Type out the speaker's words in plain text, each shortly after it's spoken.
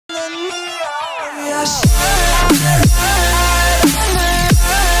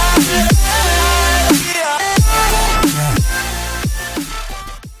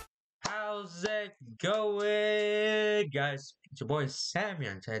How's it going, guys? It's your boy Sam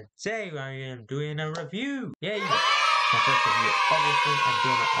here, and today I am doing a review. Yay! My first review. Obviously, I'm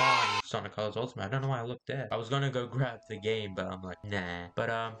doing it on Sonic Colors Ultimate. I don't know why I looked there. I was gonna go grab the game, but I'm like, nah. But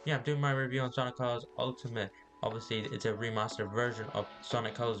yeah, I'm doing my review on Sonic Colors Ultimate. Obviously, it's a remastered version of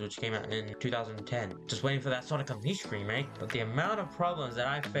Sonic Colors, which came out in 2010. Just waiting for that Sonic Unleashed remake. But the amount of problems that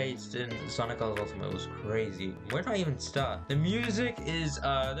I faced in Sonic Colors Ultimate was crazy. Where do I even start? The music is,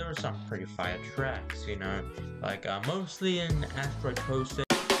 there were some pretty fire tracks, you know, like mostly in Asteroid Coaster.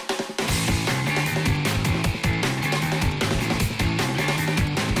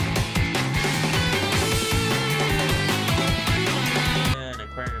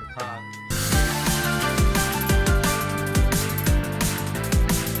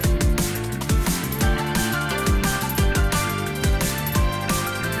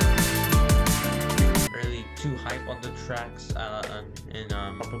 Too hype on the tracks in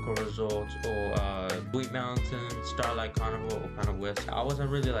Tropical Resorts or Sweet Mountain, Starlight Carnival, or kind of West. I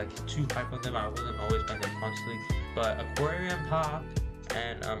wasn't really like too hype on them. I wasn't always playing them constantly, but Aquarium Park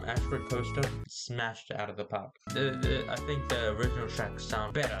and Asteroid Coaster smashed out of the park. I think the original tracks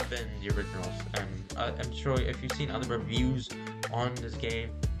sound better than the originals, and I'm sure if you've seen other reviews on this game,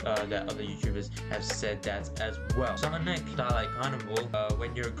 that other YouTubers have said that as well. Sonic Starlight Carnival,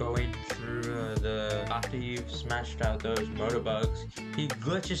 when you're going through after you've smashed out those motor bugs, he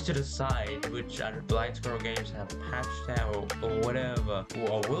glitches to the side, which Blind Squirrel Games have patched out or whatever,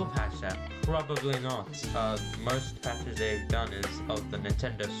 or will patch out. Probably not. Most patches they've done is of the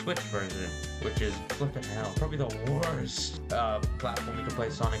Nintendo Switch version, which is flipping hell. Probably the worst platform you can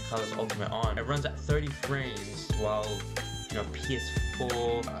play Sonic Colors Ultimate on. It runs at 30 frames while, you know,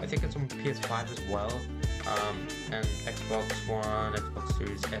 PS4, I think it's on PS5 as well, and Xbox One, Xbox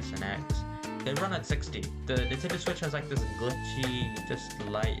Series S and X. They run at 60. The Nintendo Switch has like this glitchy, just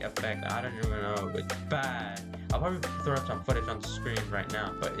light effect. I don't even know. It's bad. I'll probably throw up some footage on the screen right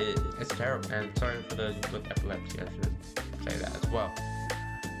now, but it's terrible. And sorry for those with epilepsy, I should say that as well.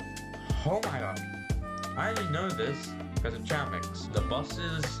 Oh my god. I only know this because of Chamix. The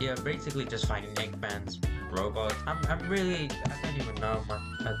bosses, yeah, basically just fighting Eggman's robots. I don't even know much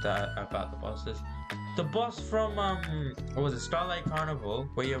about the bosses. The boss from what was it, Starlight Carnival,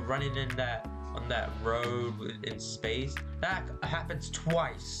 where you're running on that road in space, that happens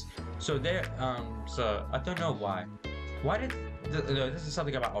twice. So so I don't know why. Why did this is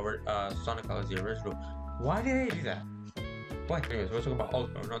something about Sonic Colors, the original. Why did they do that? What? Anyways, we're talking about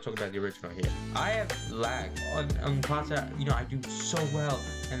Ultimate, we're not talking about the original here. I have lag on parts that, you know, I do so well,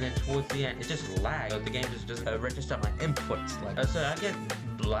 and then towards the end, it just lags. The game just register my inputs. Like, so I get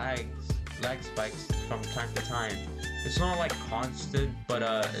lag spikes from time to time. It's not like constant, but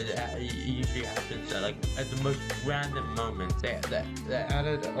it usually happens at, like, at the most random moments. They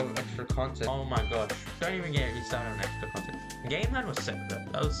added extra content. Oh my gosh! Don't even get me started on extra content. Game Land was sick though.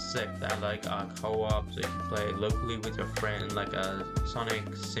 That was sick. That like co-op, so you can play locally with your friend, like a Sonic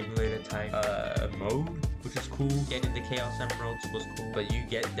simulator type mode, which is cool. Getting the Chaos Emeralds was cool, but you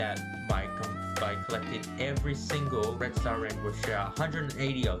get that by collecting every single Red Star Ring, which there are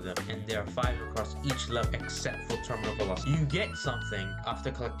 180 of them, and there are 5 across each level except for Terminal Velocity. You get something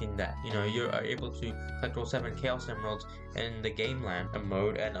after collecting that. You know, you are able to collect all 7 Chaos Emeralds in the Game Land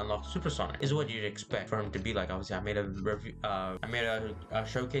mode and unlock Supersonic. Is what you'd expect for him to be like. Obviously, I made a review. I made a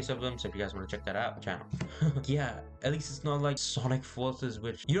showcase of them, so if you guys want to check that out, channel. Yeah, at least it's not like Sonic Forces,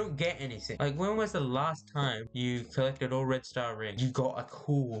 which you don't get anything. Like, when was the last time you collected all Red Star Rings? You got a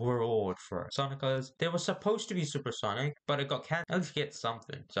cool reward for it. Sonic Colors, they were supposed to be Supersonic, but it got cancelled. At least get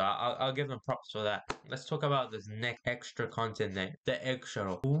something, so I'll give them props for that. Let's talk about this next extra content thing, the Egg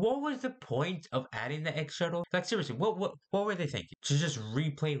Shuttle. What was the point of adding the Egg Shuttle? Like, seriously, what were they thinking? To just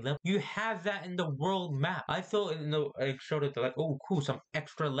replay level? You have that in the world map. I thought in the Egg Shuttle, they're like, oh cool, some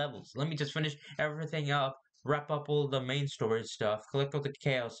extra levels. Let me just finish everything up, wrap up all the main story stuff, collect all the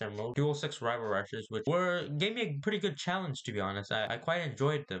Chaos Emeralds, do all 6 rival rushes, which gave me a pretty good challenge, to be honest. I quite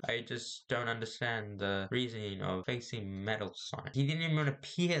enjoyed them. I just don't understand the reasoning of facing Metal Sonic. He didn't even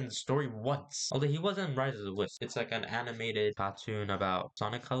appear in the story once. Although he was in Rise of the Wisp. It's like an animated cartoon about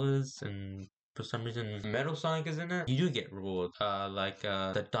Sonic Colors, and for some reason Metal Sonic is in it. You do get rewards, like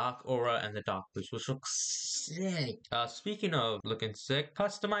the Dark Aura and the Dark Boost, which looks sick. Speaking of looking sick,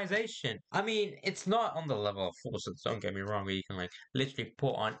 customization. I mean, it's not on the level of Forces, don't get me wrong, where you can like literally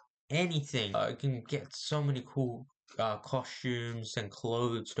put on anything. You can get so many cool costumes and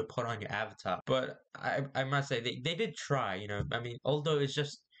clothes to put on your avatar. But I must say, they did try, you know. I mean, although it's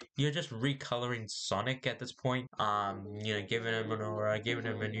just you're just recoloring Sonic at this point. You know, giving him an aura, giving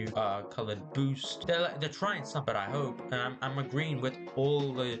him a new colored boost. They're trying something, but I hope, and I'm agreeing with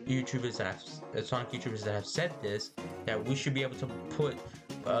all the YouTubers that have Sonic YouTubers that have said this, that we should be able to put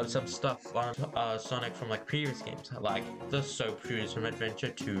some stuff on Sonic from like previous games, like the soap shoes from Adventure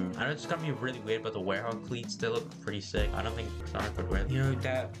 2. I know it's gonna be really weird, but the warehouse cleats still look pretty sick. I don't think Sonic would wear them. You know,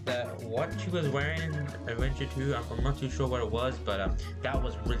 that what she was wearing in Adventure 2, I'm not too sure what it was, but that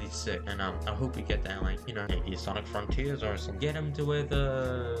was really sick. And I hope we get that, like, you know, maybe Sonic Frontiers or something. Get him to wear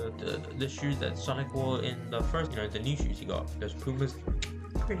the shoes that Sonic wore in the first, you know, the new shoes he got. Those Pumas,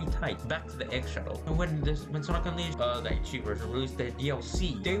 pretty tight. Back to the X Shuttle. And when Sonic Unleashed, the HD version released their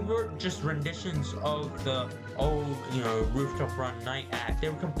DLC, they were just renditions of the old, you know, Rooftop Run Night Act. They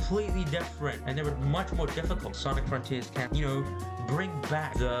were completely different, and they were much more difficult. Sonic Frontiers can, you know, bring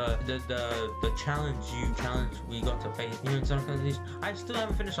back the challenge we got to face. You know, in Sonic Unleashed. I still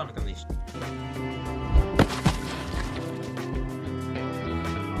haven't finished Sonic Unleashed.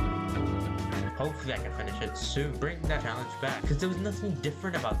 Hopefully I can finish it soon. Bring that challenge back, because there was nothing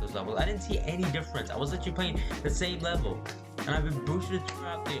different about those levels. I didn't see any difference. I was literally playing the same level, and I've been boosted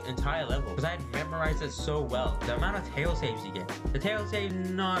throughout the entire level because I had memorized it so well. The amount of tail saves you get, the tail save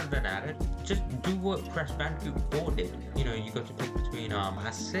not been added. Just do what Crash Bandicoot 4 did. You know, you got to pick between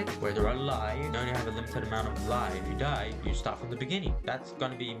classic, where they're alive. You only have a limited amount of life. If you die, you start from the beginning. That's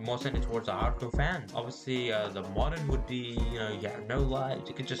gonna be more centered towards the hardcore fans. Obviously, the modern would be, you know, you have no lives.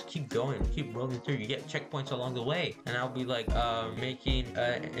 You can just keep going, keep rolling through. You get checkpoints along the way, and I'll be like making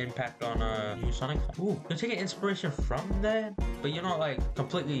an impact on new Sonic. Ooh, you're taking inspiration from there, but you're not like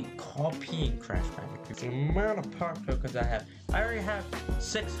completely copying Crash Bandicoot. The amount of park tokens I have, I already have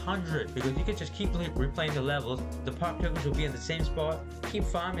 600, because you can just keep replaying the levels. The park tokens will be in the same spot. Keep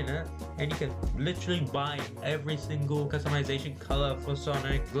farming it, and you can literally buy every single customization color for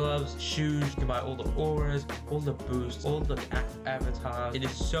Sonic. Gloves, shoes. You can buy all the auras, all the boosts, all the avatars. It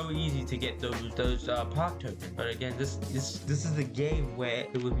is so easy to get those park tokens. But again, this is a game where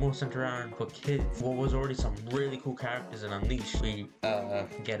it was more centered around for kids. What was already some really cool characters in Unleashed, we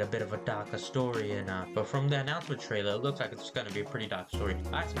get a bit of a darker story, and but from the announcement trailer, it looks like it's gonna be a pretty dark story.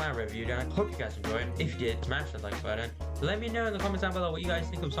 That's my review done. Hope you guys enjoyed. If you did, smash that like button. Let me know in the comments down below what you guys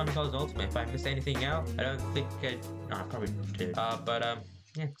think of Sonic Colors Ultimate. If I missed anything out, I don't think no, I probably did.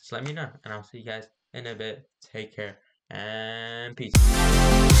 Yeah, just let me know, and I'll see you guys in a bit. Take care and peace.